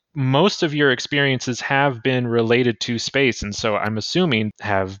most of your experiences have been related to space, and so I'm assuming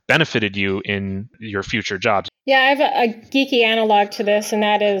have benefited you in your future jobs. Yeah, I have a geeky analog to this, and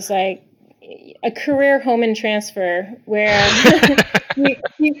that is like a career home and transfer, where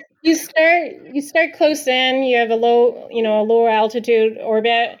you start close in, you have a lower altitude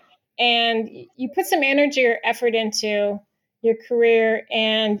orbit, and you put some energy or effort into your career,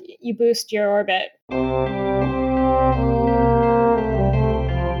 and you boost your orbit.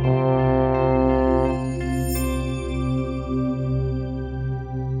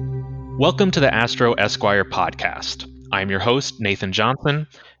 Welcome to the Astro Esquire podcast. I'm your host, Nathan Johnson,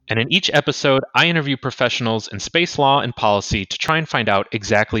 and in each episode, I interview professionals in space law and policy to try and find out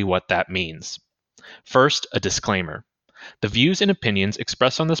exactly what that means. First, a disclaimer. The views and opinions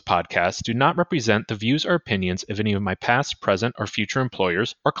expressed on this podcast do not represent the views or opinions of any of my past, present, or future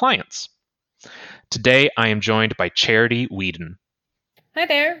employers or clients. Today, I am joined by Charity Weeden. Hi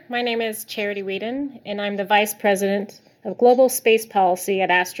there, my name is Charity Weeden, and I'm the Vice President of Global Space Policy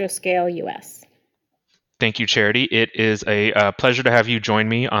at Astroscale US. Thank you, Charity. It is a pleasure to have you join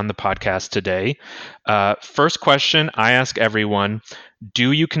me on the podcast today. First question I ask everyone,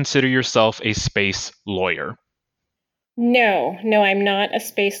 do you consider yourself a space lawyer? No, I'm not a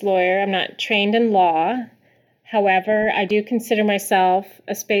space lawyer. I'm not trained in law. However, I do consider myself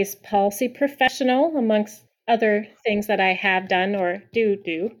a space policy professional, amongst other things that I have done or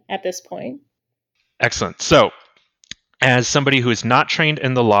do at this point. Excellent. So, as somebody who is not trained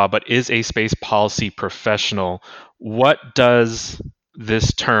in the law but is a space policy professional, what does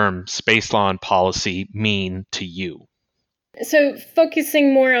this term, space law and policy, mean to you? So,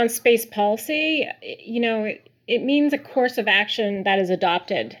 focusing more on space policy, it means a course of action that is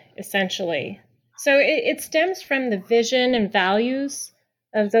adopted, essentially. So, it stems from the vision and values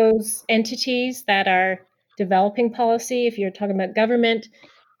of those entities that are developing policy. If you're talking about government,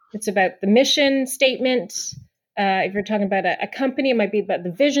 it's about the mission statement. If you're talking about a company, it might be about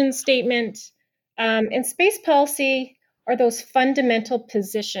the vision statement. And space policy are those fundamental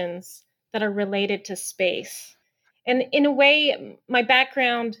positions that are related to space. And in a way, my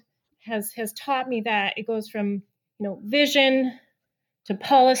background has taught me that it goes from vision to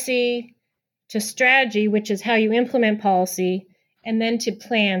policy to strategy, which is how you implement policy, and then to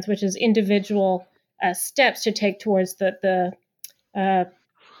plans, which is individual steps to take towards the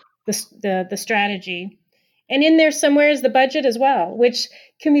strategy. And in there somewhere is the budget as well, which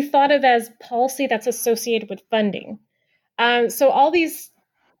can be thought of as policy that's associated with funding. So all these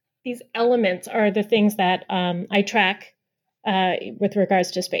elements are the things that I track with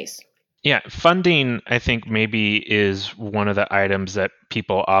regards to space. Yeah, funding, I think, maybe is one of the items that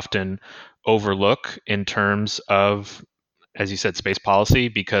people often overlook in terms of, as you said, space policy,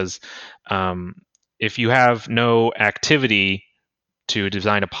 because if you have no activity to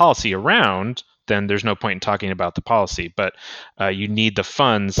design a policy around, then there's no point in talking about the policy. But you need the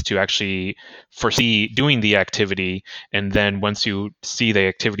funds to actually foresee doing the activity. And then once you see the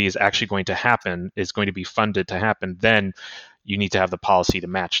activity is actually going to happen, is going to be funded to happen, then you need to have the policy to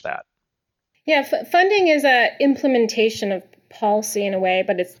match that. Yeah, funding is a implementation of policy in a way,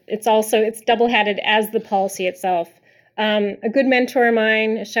 but it's double-headed as the policy itself. A good mentor of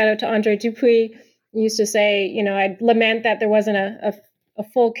mine, a shout out to Andre Dupuis, used to say, I'd lament that there wasn't a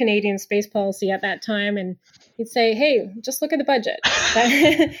full Canadian space policy at that time, and he'd say, "Hey, just look at the budget.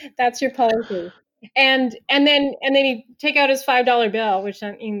 That's your policy." And then he'd take out his $5 bill, which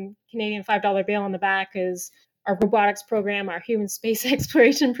in Canadian $5 bill on the back is our robotics program, our human space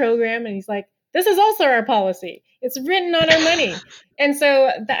exploration program, and he's like, "This is also our policy. It's written on our money." And so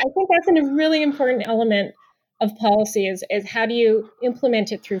I think that's a really important element of policy is how do you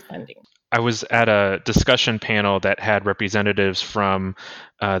implement it through funding. I was at a discussion panel that had representatives from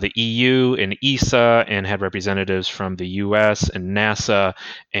the EU and ESA, and had representatives from the US and NASA,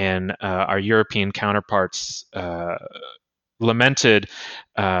 and our European counterparts lamented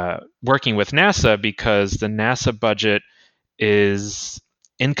working with NASA because the NASA budget is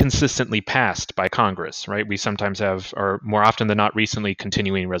inconsistently passed by Congress, right? We sometimes have, or more often than not, recently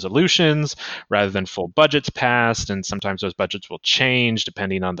continuing resolutions rather than full budgets passed, and sometimes those budgets will change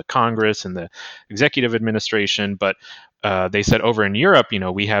depending on the Congress and the executive administration. But they said over in Europe,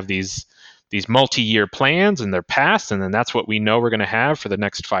 we have these multi-year plans, and they're passed, and then that's what we know we're going to have for the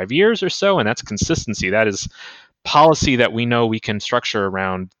next 5 years or so, and that's consistency. That is policy that we know we can structure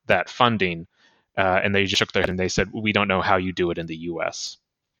around that funding. And they just shook their head and they said, we don't know how you do it in the U.S.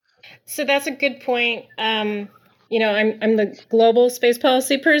 So that's a good point. I'm the global space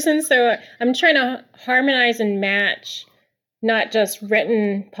policy person, so I'm trying to harmonize and match not just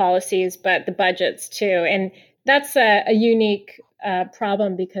written policies, but the budgets too. And that's a unique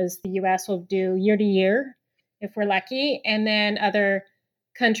problem because the US will do year to year if we're lucky, and then other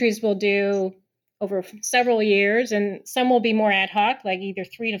countries will do over several years, and some will be more ad hoc, like either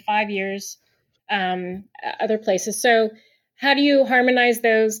 3 to 5 years, other places. So, how do you harmonize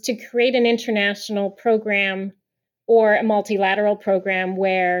those to create an international program or a multilateral program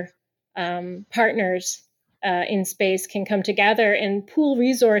where partners in space can come together and pool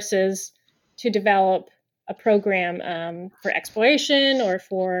resources to develop a program for exploration or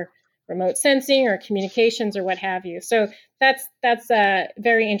for remote sensing or communications or what have you? So that's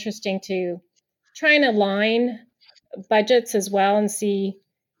very interesting to try and align budgets as well and see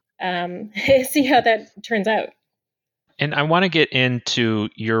see how that turns out. And I want to get into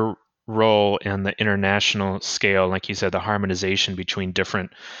your role in the international scale, like you said, the harmonization between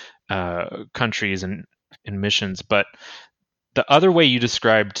different countries and missions. But the other way you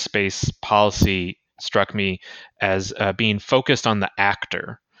described space policy struck me as being focused on the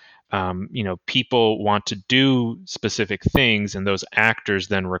actor. People want to do specific things, and those actors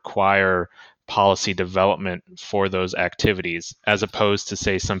then require policy development for those activities, as opposed to,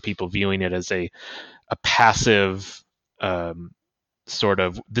 say, some people viewing it as a passive um, sort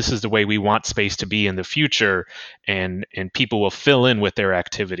of, this is the way we want space to be in the future, and people will fill in with their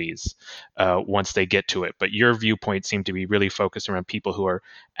activities once they get to it. But your viewpoint seemed to be really focused around people who are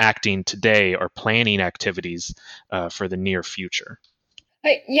acting today or planning activities for the near future.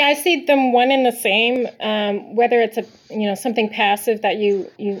 Yeah, I see them one and the same. Whether it's something passive that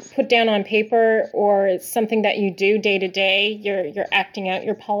you put down on paper, or it's something that you do day to day. You're acting out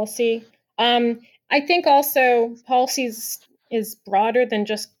your policy. I think also policies is broader than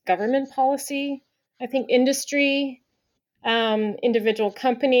just government policy. I think industry, individual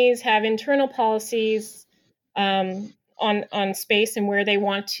companies have internal policies on space and where they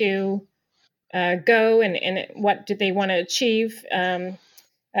want to go, and what do they want to achieve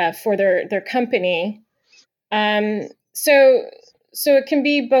for their company. Um, so so it can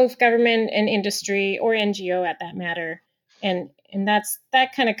be both government and industry or NGO at that matter, and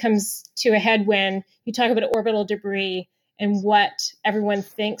that kind of comes to a head when you talk about orbital debris and what everyone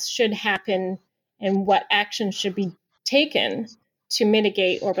thinks should happen and what action should be taken to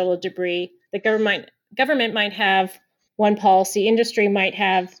mitigate orbital debris. The government might have one policy, industry might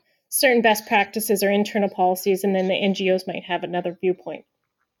have certain best practices or internal policies, and then the NGOs might have another viewpoint.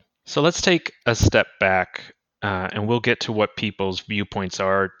 So let's take a step back, and we'll get to what people's viewpoints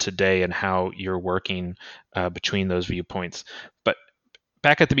are today and how you're working between those viewpoints. But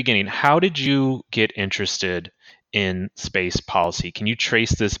back at the beginning, how did you get interested in space policy? Can you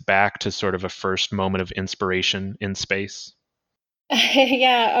trace this back to sort of a first moment of inspiration in space?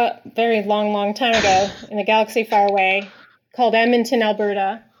 Yeah, a very long time ago in a galaxy far away called Edmonton,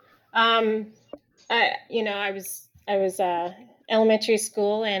 Alberta. I was elementary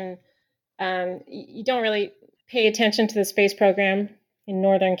school, and you don't really pay attention to the space program in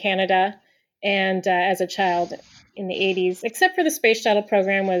northern Canada. And as a child in the 80s, except for the space shuttle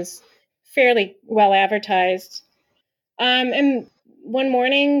program, was fairly well advertised. And one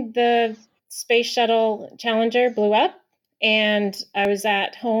morning, the space shuttle Challenger blew up, and I was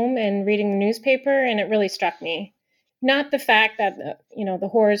at home and reading the newspaper, and it really struck me. Not the fact that the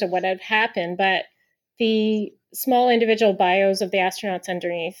horrors of what had happened, but the small individual bios of the astronauts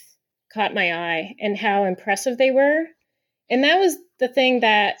underneath caught my eye, and how impressive they were. And that was the thing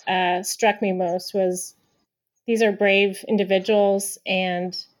that struck me most, was these are brave individuals,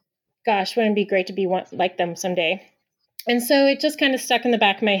 and gosh, wouldn't it be great to be one like them someday? And so it just kind of stuck in the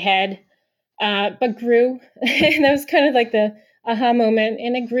back of my head, but grew. And that was kind of like the aha moment.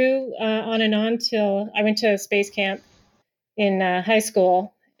 And it grew on and on till I went to space camp in high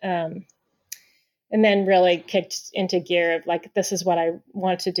school, and then really kicked into gear of like, this is what I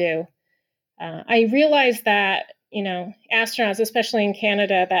want to do. I realized that, astronauts, especially in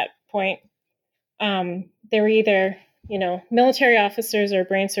Canada at that point, they were either, military officers or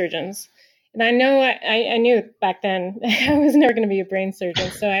brain surgeons. And I know I knew back then I was never going to be a brain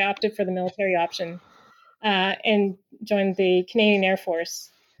surgeon, so I opted for the military option and joined the Canadian Air Force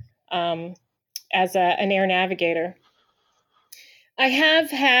as an air navigator. I have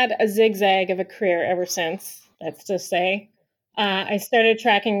had a zigzag of a career ever since, that's to say. I started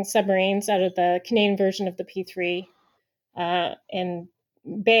tracking submarines out of the Canadian version of the P3 and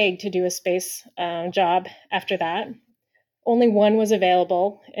begged to do a space job after that. Only one was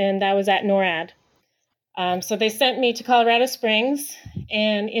available, and that was at NORAD. So they sent me to Colorado Springs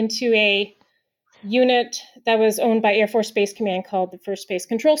and into a unit that was owned by Air Force Space Command called the 1st Space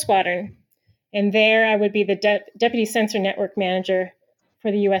Control Squadron. And there I would be the Deputy Sensor Network Manager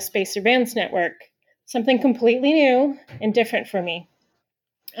for the U.S. Space Surveillance Network. something completely new and different for me.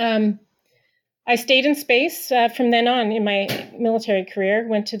 I stayed in space from then on in my military career,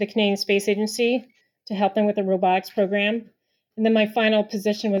 went to the Canadian Space Agency to help them with the robotics program. And then my final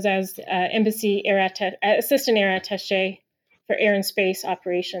position was as Embassy Assistant Air Attaché for Air and Space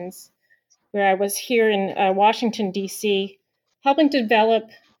Operations, where I was here in Washington, D.C., helping to develop,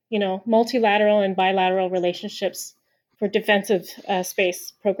 multilateral and bilateral relationships for defensive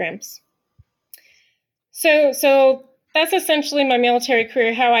space programs. So that's essentially my military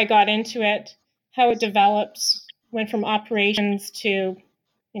career, how I got into it, how it developed, went from operations to,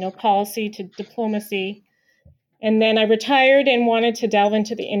 policy to diplomacy. And then I retired and wanted to delve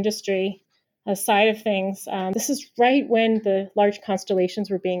into the industry side of things. This is right when the large constellations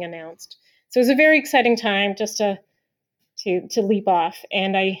were being announced. So it was a very exciting time just to leap off.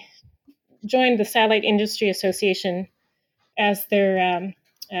 And I joined the Satellite Industry Association as their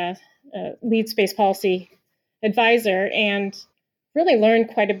lead space policy advisor, and really learned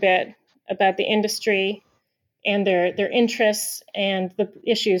quite a bit about the industry and their interests and the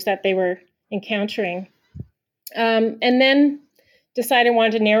issues that they were encountering. And then decided I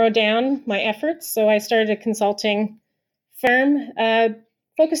wanted to narrow down my efforts. So I started a consulting firm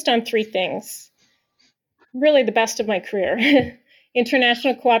focused on three things, really the best of my career: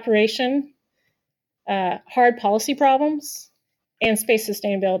 international cooperation, hard policy problems, and space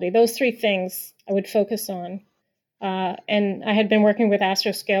sustainability. Those three things I would focus on. And I had been working with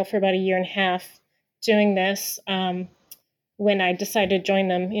Astroscale for about a year and a half doing this when I decided to join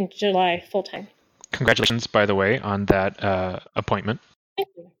them in July full-time. Congratulations, by the way, on that appointment. Thank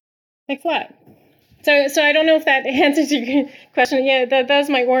you. Thanks a lot. So I don't know if that answers your question. Yeah, that was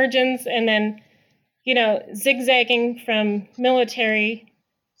my origins. And then, zigzagging from military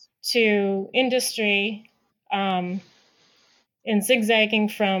to industry, and zigzagging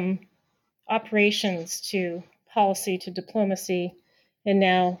from operations to policy to diplomacy, and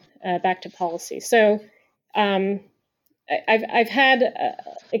now back to policy. So I've had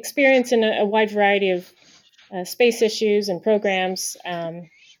experience in a wide variety of space issues and programs,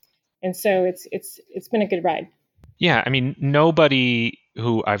 and so it's been a good ride. Yeah, I mean, nobody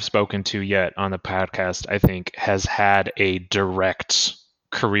who I've spoken to yet on the podcast, I think, has had a direct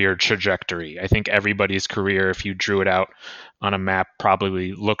career trajectory. I think everybody's career, if you drew it out on a map,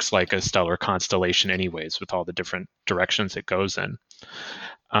 probably looks like a stellar constellation anyways, with all the different directions it goes in.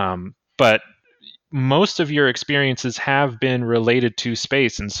 But most of your experiences have been related to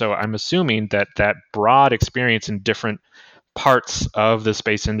space, and so I'm assuming that broad experience in different parts of the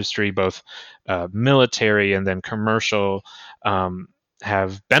space industry, both military and then commercial,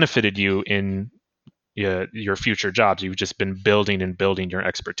 have benefited you in your future jobs. You've just been building and building your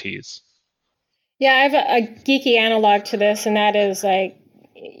expertise. Yeah, I have a geeky analog to this, and that is like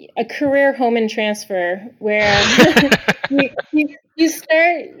a career home and transfer, where you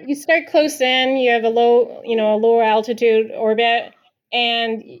start close in. You have a lower altitude orbit,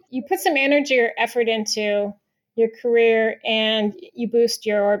 and you put some energy or effort into your career, and you boost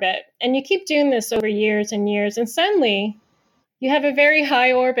your orbit, and you keep doing this over years and years, and suddenly you have a very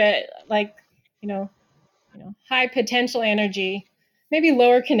high orbit, like high potential energy, maybe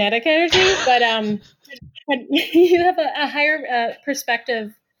lower kinetic energy, but you have a higher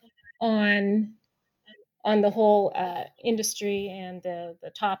perspective on the whole industry and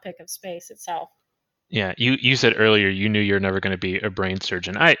the topic of space itself. Yeah, you said earlier you knew you're never going to be a brain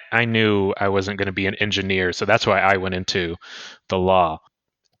surgeon. I knew I wasn't going to be an engineer, so that's why I went into the law.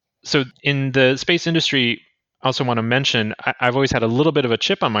 So in the space industry, I also want to mention I've always had a little bit of a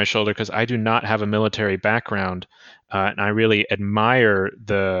chip on my shoulder because I do not have a military background. And I really admire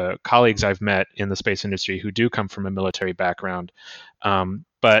the colleagues I've met in the space industry who do come from a military background.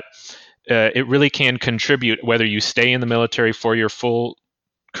 But it really can contribute whether you stay in the military for your full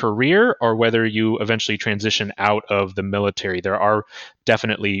career or whether you eventually transition out of the military. There are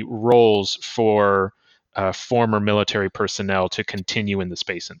definitely roles for former military personnel to continue in the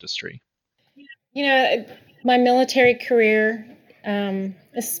space industry. My military career,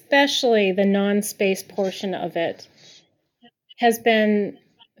 especially the non-space portion of it, has been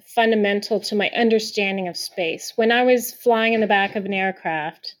fundamental to my understanding of space. When I was flying in the back of an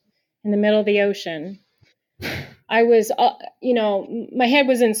aircraft in the middle of the ocean, I was, my head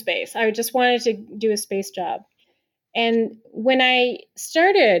was in space. I just wanted to do a space job. And when I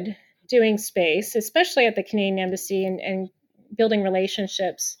started doing space, especially at the Canadian Embassy and building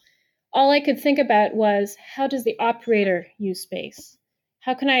relationships, all I could think about was, how does the operator use space?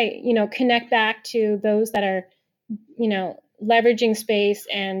 How can I, connect back to those that are, leveraging space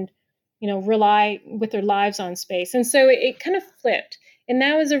and, rely with their lives on space? And so it kind of flipped. And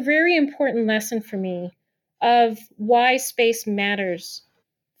that was a very important lesson for me of why space matters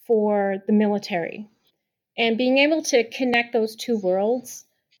for the military. And being able to connect those two worlds,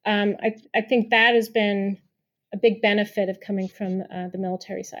 I think that has been a big benefit of coming from the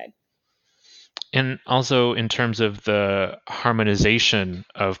military side. And also in terms of the harmonization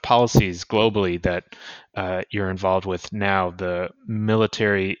of policies globally that you're involved with now, the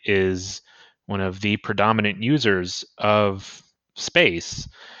military is one of the predominant users of space.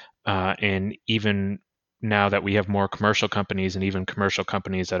 And even now that we have more commercial companies and even commercial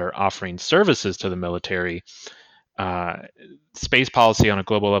companies that are offering services to the military, uh, space policy on a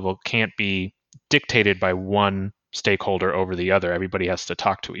global level can't be dictated by one stakeholder over the other. Everybody has to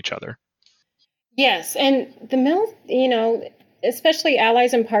talk to each other. Yes, and especially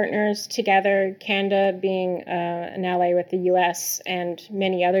allies and partners together, Canada being an ally with the US and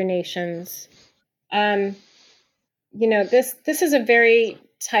many other nations. Um, this is a very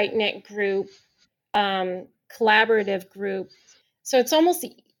tight-knit group, collaborative group. So it's almost,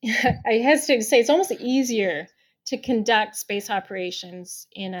 I hesitate to say, it's almost easier to conduct space operations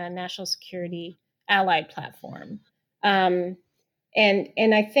in a national security allied platform. And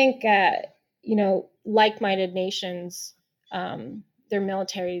I think like-minded nations, their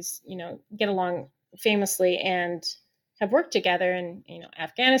militaries get along famously and have worked together in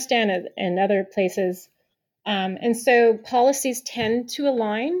Afghanistan and other places, and so policies tend to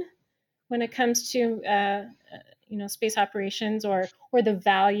align when it comes to space operations or the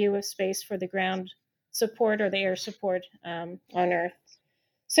value of space for the ground support or the air support on Earth.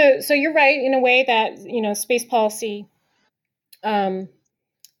 So you're right in a way that space policy um,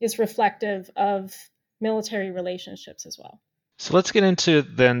 is reflective of military relationships as well. So let's get into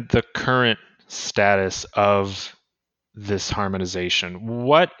then the current status of this harmonization.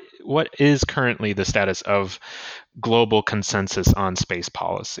 What is currently the status of global consensus on space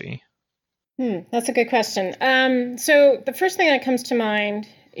policy? That's a good question. So the first thing that comes to mind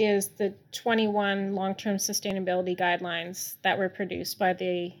is the 21 long-term sustainability guidelines that were produced by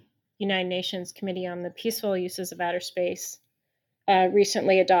the United Nations Committee on the Peaceful Uses of Outer Space,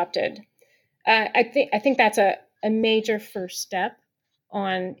 recently adopted. I think that's a major first step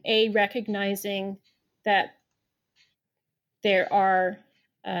on recognizing that there are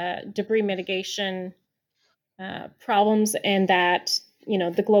debris mitigation problems, and that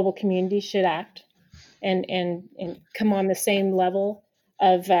the global community should act and come on the same level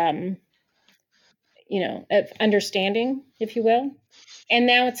of of understanding, if you will. And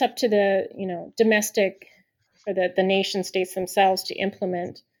now it's up to the domestic or the nation states themselves to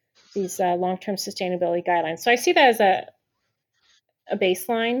implement these long-term sustainability guidelines. So I see that as a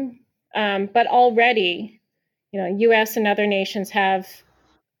baseline, but already U.S. and other nations have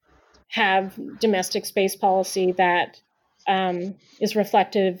domestic space policy that is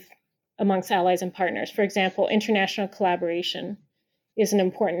reflective amongst allies and partners. For example, international collaboration is an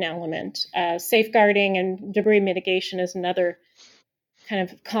important element. Safeguarding and debris mitigation is another kind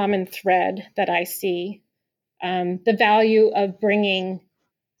of common thread that I see. The value of bringing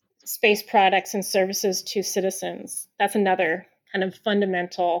space products and services to citizens, that's another kind of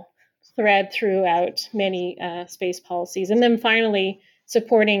fundamental thread throughout many space policies. And then finally,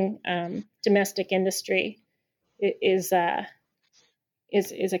 supporting domestic industry is a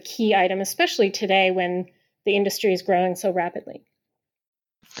key item, especially today when the industry is growing so rapidly.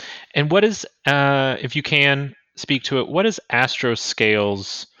 And what is, if you can speak to it, what is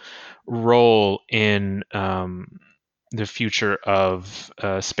Astroscale's role in the future of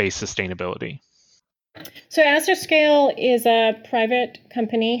space sustainability? So Astroscale is a private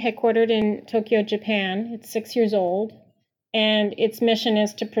company headquartered in Tokyo, Japan. It's 6 years old, and its mission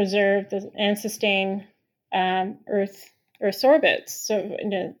is to preserve and sustain Earth's orbits. So,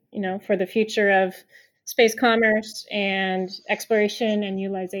 for the future of space commerce and exploration and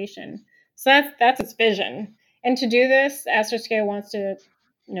utilization. So that's its vision. And to do this, Astroscale wants to,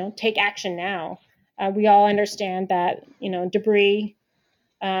 take action now. We all understand that debris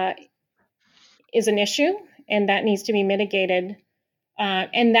is an issue, and that needs to be mitigated,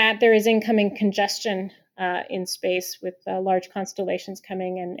 and that there is incoming congestion in space with large constellations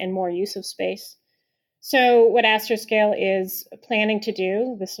coming and more use of space. So what Astroscale is planning to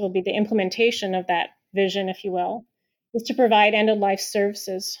do, this will be the implementation of that vision, if you will, is to provide end-of-life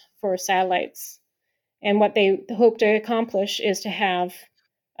services for satellites. And what they hope to accomplish is to have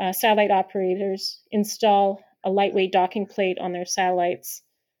satellite operators install a lightweight docking plate on their satellites,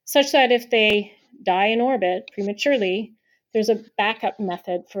 such that if they die in orbit prematurely, there's a backup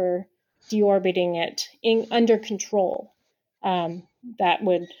method for deorbiting it under control,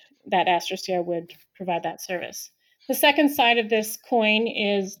 that Astroscale would provide that service. The second side of this coin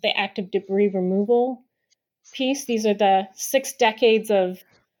is the active debris removal piece. These are the 6 decades of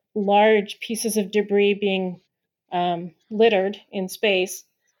large pieces of debris being littered in space,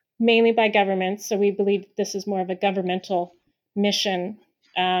 mainly by governments. So we believe this is more of a governmental mission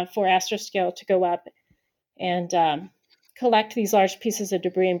for Astroscale to go up and collect these large pieces of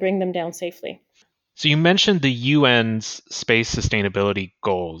debris and bring them down safely. So you mentioned the UN's space sustainability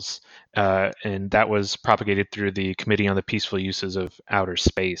goals, and that was propagated through the Committee on the Peaceful Uses of Outer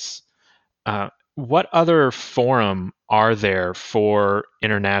Space. What other forum are there for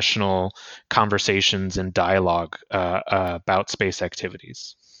international conversations and dialogue about space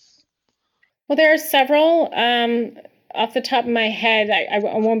activities? Well, there are several. Off the top of my head, I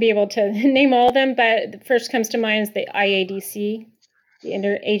won't be able to name all of them, but the first comes to mind is the IADC, the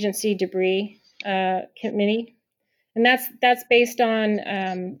Interagency Debris Committee, and that's based on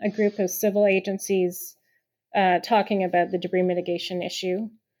a group of civil agencies talking about the debris mitigation issue.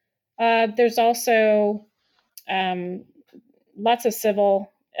 There's also lots of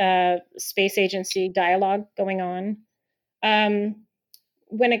civil space agency dialogue going on.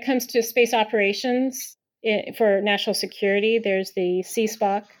 When it comes to space operations for national security, there's the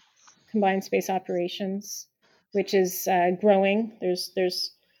CSPOC, Combined Space Operations, which is growing. There's the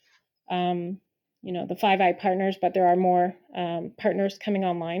Five Eye partners, but there are more partners coming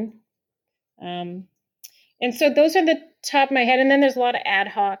online. And so those are the top of my head. And then there's a lot of ad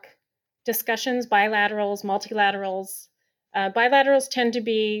hoc discussions, bilaterals, multilaterals. Bilaterals tend to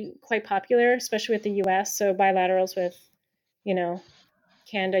be quite popular, especially with the US. So bilaterals with,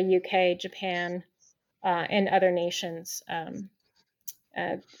 Canada, UK, Japan, and other nations.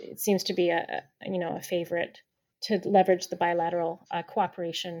 It seems to be a favorite to leverage the bilateral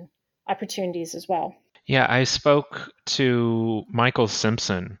cooperation opportunities as well. Yeah, I spoke to Michael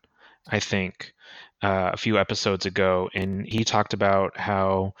Simpson, I think, a few episodes ago, and he talked about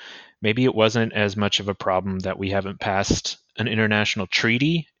how maybe it wasn't as much of a problem that we haven't passed an international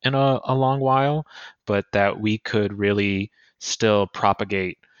treaty in a long while, but that we could really still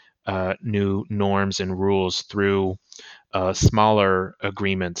propagate new norms and rules through smaller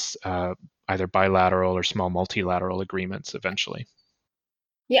agreements, either bilateral or small multilateral agreements eventually.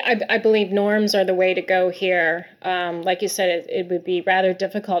 Yeah, I believe norms are the way to go here. Like you said, it would be rather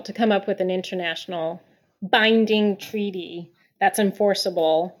difficult to come up with an international binding treaty that's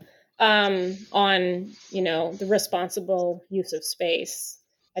enforceable on, the responsible use of space.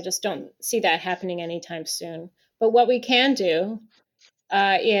 I just don't see that happening anytime soon. But what we can do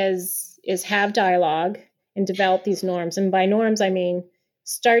is have dialogue and develop these norms. And by norms, I mean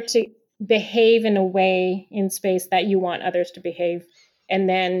start to behave in a way in space that you want others to behave, and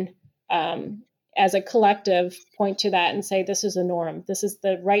then as a collective point to that and say this is a norm. This is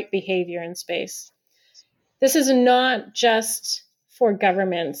the right behavior in space. This is not just for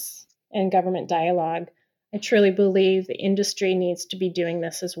governments and government dialogue. I truly believe the industry needs to be doing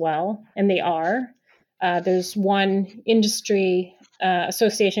this as well, and they are. There's one industry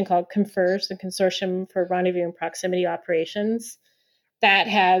association called CONFIRS, the Consortium for Rendezvous and Proximity Operations, that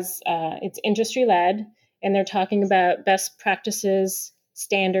has it's industry led, and they're talking about best practices,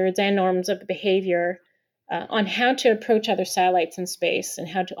 standards, and norms of behavior on how to approach other satellites in space and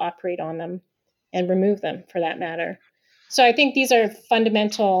how to operate on them and remove them for that matter. So I think these are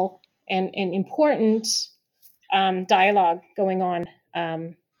fundamental and important dialogue going on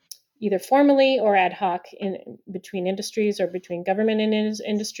either formally or ad hoc in between industries or between government and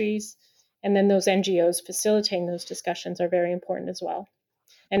industries. And then those NGOs facilitating those discussions are very important as well.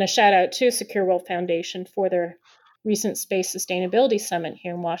 And a shout out to Secure World Foundation for their recent Space Sustainability Summit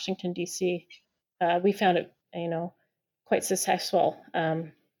here in Washington, D.C. We found it, quite successful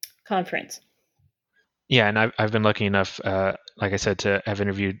conference. Yeah, and I've been lucky enough, like I said, to have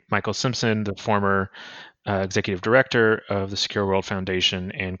interviewed Michael Simpson, the former executive director of the Secure World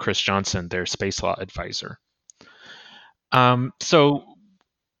Foundation, and Chris Johnson, their space law advisor. So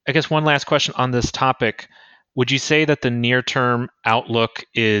I guess one last question on this topic. Would you say that the near-term outlook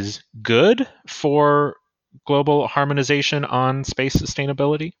is good for global harmonization on space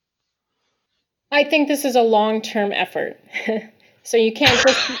sustainability? I think this is a long-term effort. So you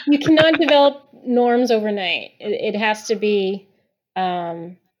cannot develop norms overnight. It has to be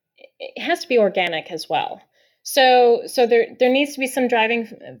organic as well. So there needs to be some driving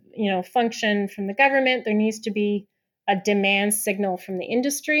function from the government. There needs to be a demand signal from the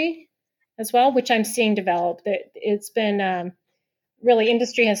industry as well, which I'm seeing develop. It's been really,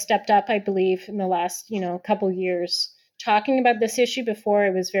 industry has stepped up, I believe, in the last couple years talking about this issue. Before,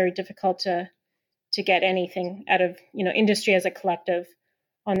 it was very difficult to get anything out of industry as a collective.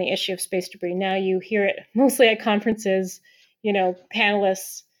 on the issue of space debris. Now you hear it mostly at conferences,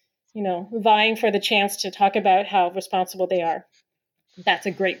 panelists, vying for the chance to talk about how responsible they are. That's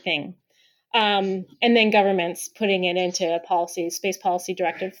a great thing. And then governments putting it into policy. Space Policy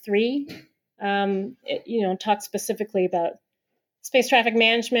Directive 3, talks specifically about space traffic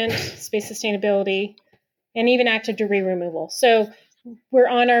management, space sustainability, and even active debris removal. So we're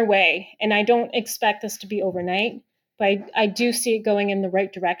on our way, and I don't expect this to be overnight, but I do see it going in the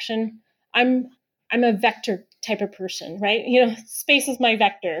right direction. I'm a vector type of person, right? Space is my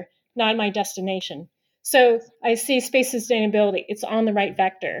vector, not my destination. So I see space sustainability. It's on the right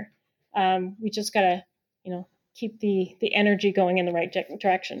vector. We just gotta, keep the energy going in the right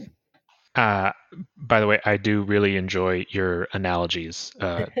direction. By the way, I do really enjoy your analogies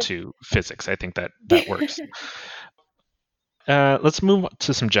to physics. I think that works. Let's move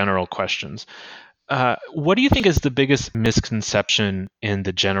to some general questions. What do you think is the biggest misconception in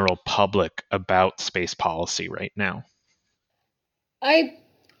the general public about space policy right now? I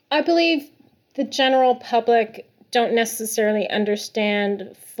believe the general public don't necessarily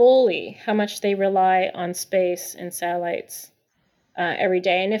understand fully how much they rely on space and satellites every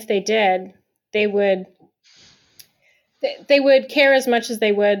day, and if they did, they would care as much as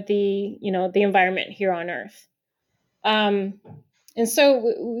they would the environment here on Earth. And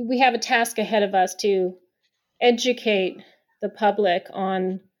so we have a task ahead of us to educate the public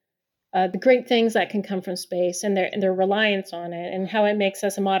on the great things that can come from space and their reliance on it and how it makes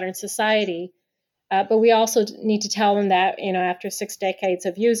us a modern society. But we also need to tell them that, after 6 decades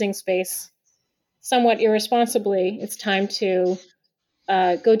of using space somewhat irresponsibly, it's time to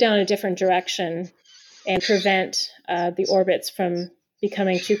go down a different direction and prevent the orbits from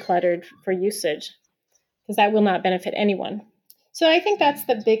becoming too cluttered for usage, because that will not benefit anyone. So I think that's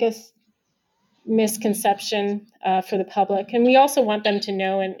the biggest misconception for the public. And we also want them to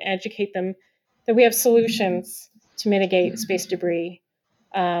know and educate them that we have solutions to mitigate space debris.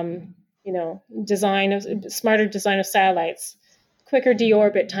 Smarter design of satellites, quicker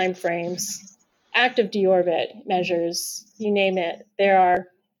deorbit timeframes, active deorbit measures, you name it. There are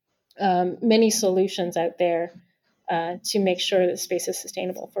many solutions out there to make sure that space is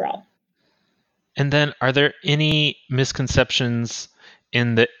sustainable for all. And then, are there any misconceptions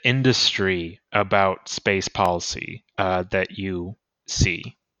in the industry about space policy that you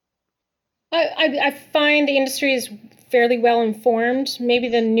see? I find the industry is fairly well informed. Maybe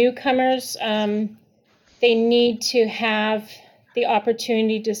the newcomers, they need to have the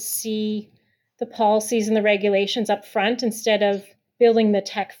opportunity to see the policies and the regulations up front instead of building the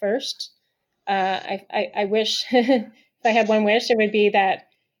tech first. I wish, if I had one wish, it would be that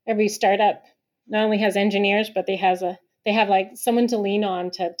every startup not only has engineers, but they have like someone to lean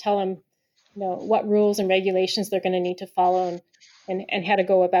on to tell them, what rules and regulations they're going to need to follow and how to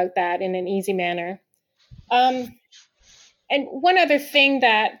go about that in an easy manner. And one other thing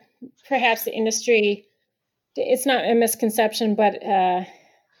that perhaps the industry, it's not a misconception, but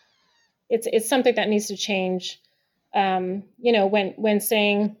it's something that needs to change. When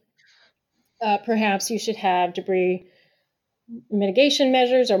saying perhaps you should have debris mitigation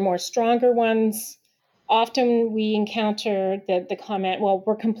measures or more stronger ones, often we encounter the comment, well,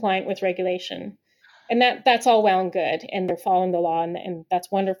 we're compliant with regulation. And that's all well and good, and they're following the law, and that's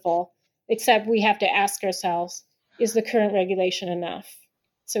wonderful. Except we have to ask ourselves, is the current regulation enough?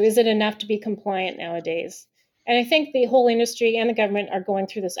 So is it enough to be compliant nowadays? And I think the whole industry and the government are going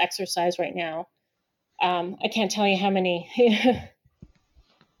through this exercise right now. I can't tell you how many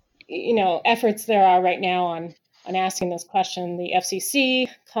efforts there are right now on asking this question. The FCC,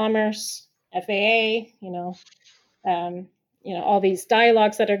 Commerce, FAA, all these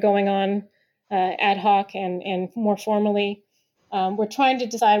dialogues that are going on ad hoc and more formally. We're trying to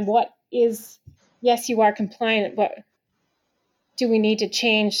decide what is, yes, you are compliant, but do we need to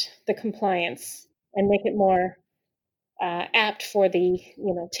change the compliance and make it more apt for the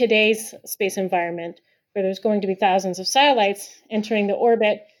today's space environment, where there's going to be thousands of satellites entering the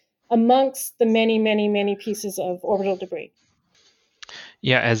orbit amongst the many, many, many pieces of orbital debris.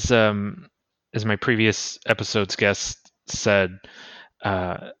 Yeah, as my previous episode's guest said,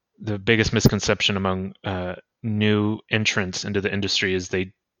 the biggest misconception among new entrants into the industry is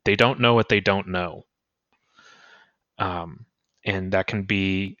they don't know what they don't know. And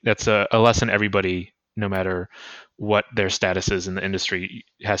that's a lesson everybody, no matter what their status is in the industry,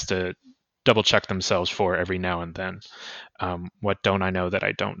 has to double check themselves for every now and then. What don't I know that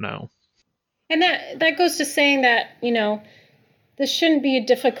I don't know? And that goes to saying that, this shouldn't be a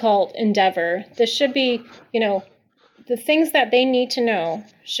difficult endeavor. This should be, the things that they need to know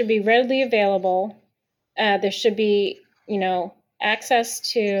should be readily available. There should be, access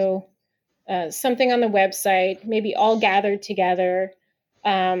to something on the website, maybe all gathered together,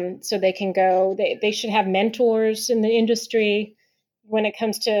 so they can go. They should have mentors in the industry when it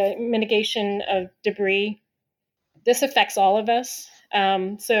comes to mitigation of debris. This affects all of us.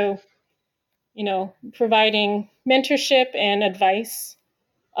 So, providing mentorship and advice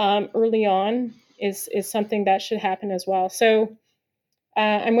early on is something that should happen as well. So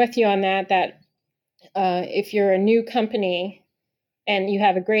I'm with you on that. That if you're a new company and you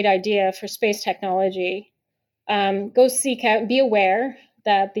have a great idea for space technology, go seek out, be aware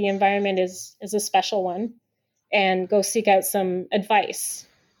that the environment is a special one, and go seek out some advice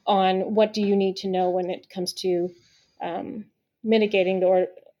on what do you need to know when it comes to mitigating the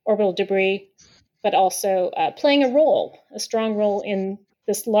orbital debris, but also playing a strong role in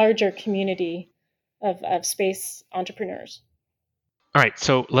this larger community of space entrepreneurs. All right,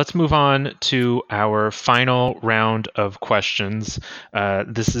 so let's move on to our final round of questions.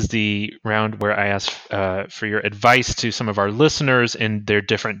 This is the round where I ask for your advice to some of our listeners in their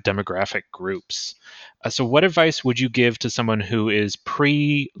different demographic groups. So, what advice would you give to someone who is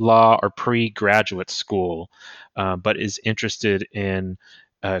pre-law or pre-graduate school, but is interested in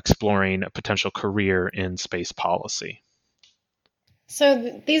exploring a potential career in space policy?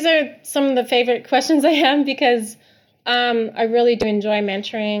 So these are some of the favorite questions I have because I really do enjoy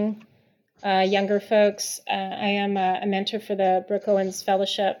mentoring younger folks. I am a mentor for the Brooke Owens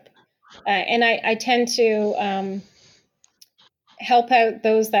Fellowship, and I tend to help out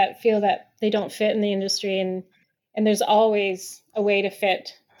those that feel that they don't fit in the industry, and there's always a way to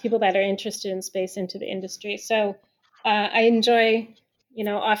fit people that are interested in space into the industry. So I enjoy,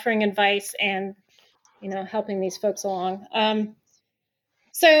 offering advice and helping these folks along.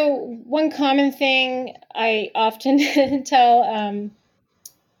 So one common thing I often tell,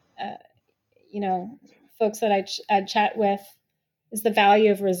 uh, folks that I chat with is the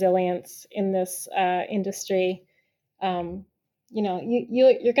value of resilience in this industry. You're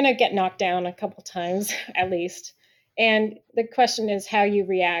going to get knocked down a couple times at least, and the question is how you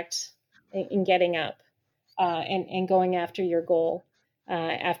react in getting up and going after your goal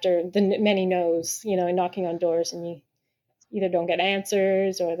after the many no's, and knocking on doors, and you either don't get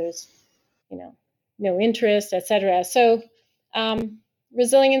answers or there's no interest, etc. So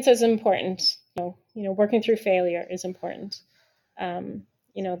resilience is important. Working through failure is important. Um,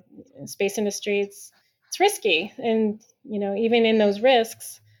 Space industry, it's risky, and even in those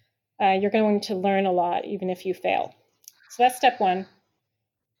risks, you're going to learn a lot, even if you fail. So that's step one,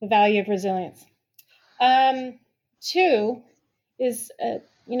 the value of resilience. Two is,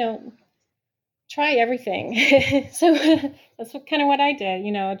 try everything. So that's kind of what I did.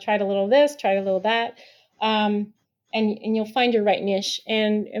 Tried a little this, tried a little that, and you'll find your right niche.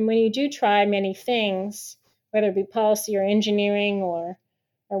 And when you do try many things, whether it be policy or engineering or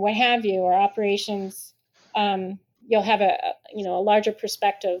what have you, or operations, you'll have a larger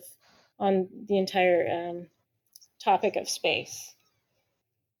perspective on the entire topic of space.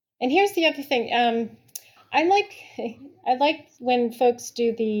 And here's the other thing. I like when folks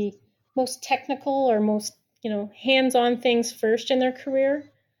do the most technical or most hands-on things first in their career,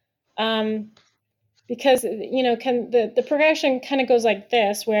 because the progression kind of goes like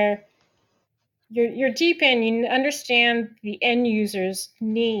this, where you're deep in, you understand the end user's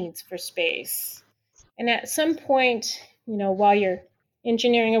needs for space, and at some point, while you're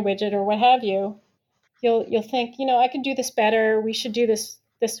engineering a widget or what have you, you'll think, I could do this better. We should do this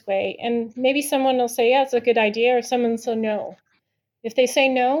way. And maybe someone will say, yeah, it's a good idea, or someone will say no. If they say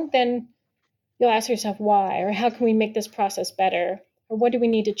no, then you'll ask yourself why, or how can we make this process better, or what do we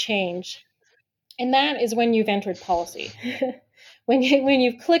need to change? And that is when you've entered policy. when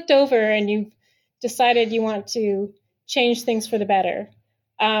you've clicked over and you've decided you want to change things for the better.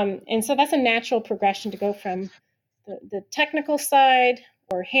 And so that's a natural progression to go from the technical side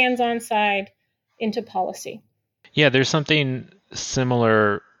or hands-on side into policy. Yeah, there's something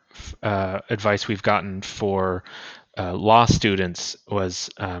similar advice we've gotten for law students was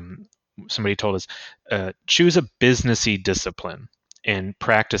somebody told us choose a businessy discipline and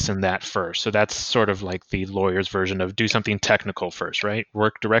practice in that first. So that's sort of like the lawyer's version of do something technical first, right?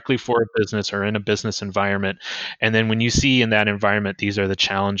 Work directly for a business or in a business environment. And then when you see in that environment, these are the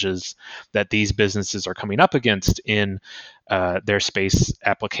challenges that these businesses are coming up against in their space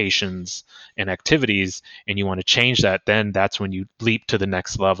applications and activities, and you want to change that, then that's when you leap to the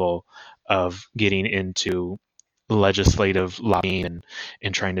next level of getting into legislative lobbying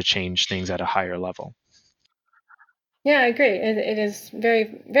and trying to change things at a higher level. Yeah, I agree. It is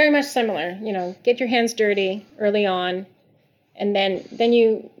very, very much similar. Get your hands dirty early on, and then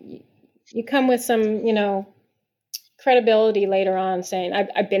you come with some, credibility later on saying,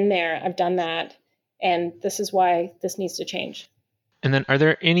 I've been there, I've done that, and this is why this needs to change. And then are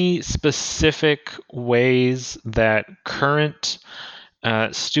there any specific ways that current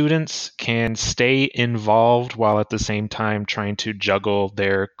students can stay involved while at the same time trying to juggle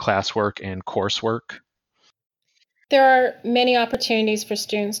their classwork and coursework? There are many opportunities for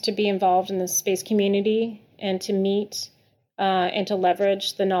students to be involved in the space community and to meet and to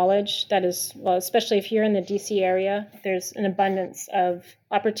leverage the knowledge that is, well, especially if you're in the DC area, there's an abundance of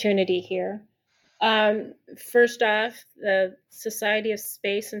opportunity here. First off, the Society of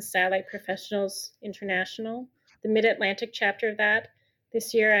Space and Satellite Professionals International, the Mid-Atlantic chapter of that.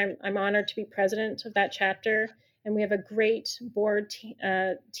 This year, I'm honored to be president of that chapter, and we have a great board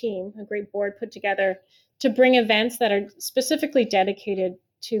team, a great board put together to bring events that are specifically dedicated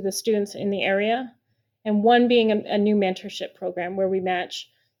to the students in the area, and one being a new mentorship program where we match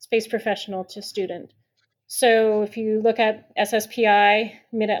space professional to student. So if you look at SSPI,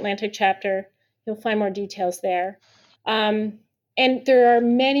 Mid-Atlantic chapter, you'll find more details there. And there are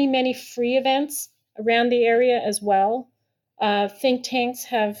many, many free events around the area as well. Think tanks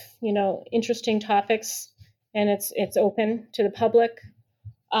have, interesting topics, and it's open to the public.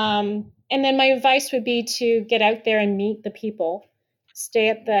 And then my advice would be to get out there and meet the people, stay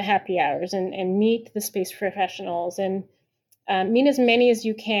at the happy hours and meet the space professionals and meet as many as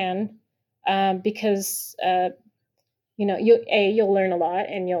you can because, you'll learn a lot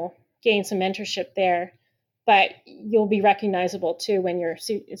and you'll gain some mentorship there, but you'll be recognizable too when you're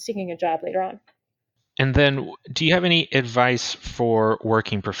seeking a job later on. And then, do you have any advice for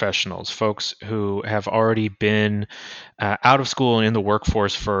working professionals, folks who have already been out of school and in the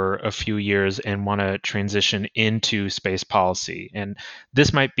workforce for a few years and want to transition into space policy? And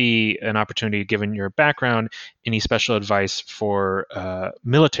this might be an opportunity, given your background, any special advice for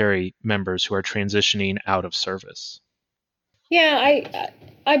military members who are transitioning out of service? Yeah,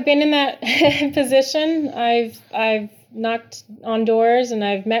 I've been in that position. I've knocked on doors and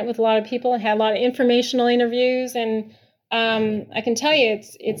I've met with a lot of people and had a lot of informational interviews, and I can tell you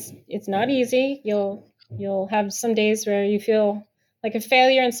it's not easy. You'll have some days where you feel like a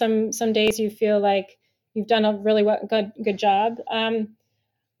failure, and some days you feel like you've done a really good job. I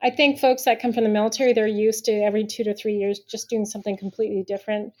think folks that come from the military, they're used to every 2 to 3 years just doing something completely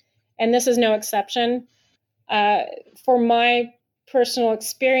different, and this is no exception. For my personal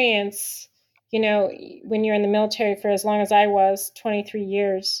experience, when you're in the military for as long as I was, 23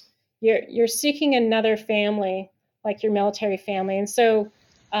 years, you're seeking another family, like your military family. And so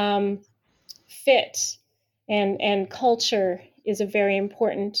fit and culture is a very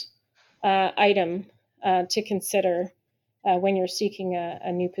important item to consider when you're seeking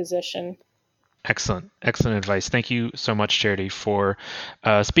a new position. Excellent advice. Thank you so much, Charity, for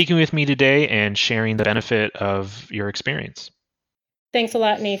speaking with me today and sharing the benefit of your experience. Thanks a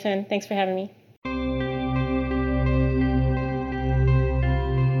lot, Nathan. Thanks for having me.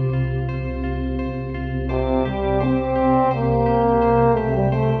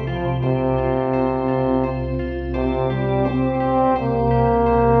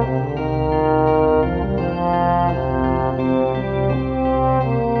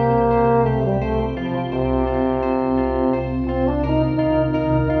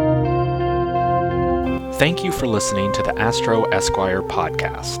 Thank you for listening to the Astro Esquire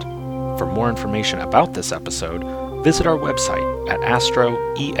podcast. For more information about this episode, visit our website at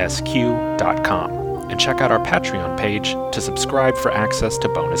astroesq.com and check out our Patreon page to subscribe for access to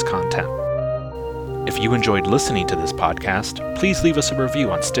bonus content. If you enjoyed listening to this podcast, please leave us a review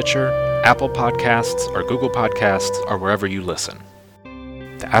on Stitcher, Apple Podcasts, or Google Podcasts, or wherever you listen.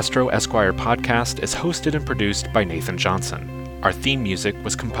 The Astro Esquire podcast is hosted and produced by Nathan Johnson. Our theme music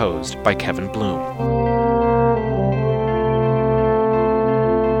was composed by Kevin Bloom.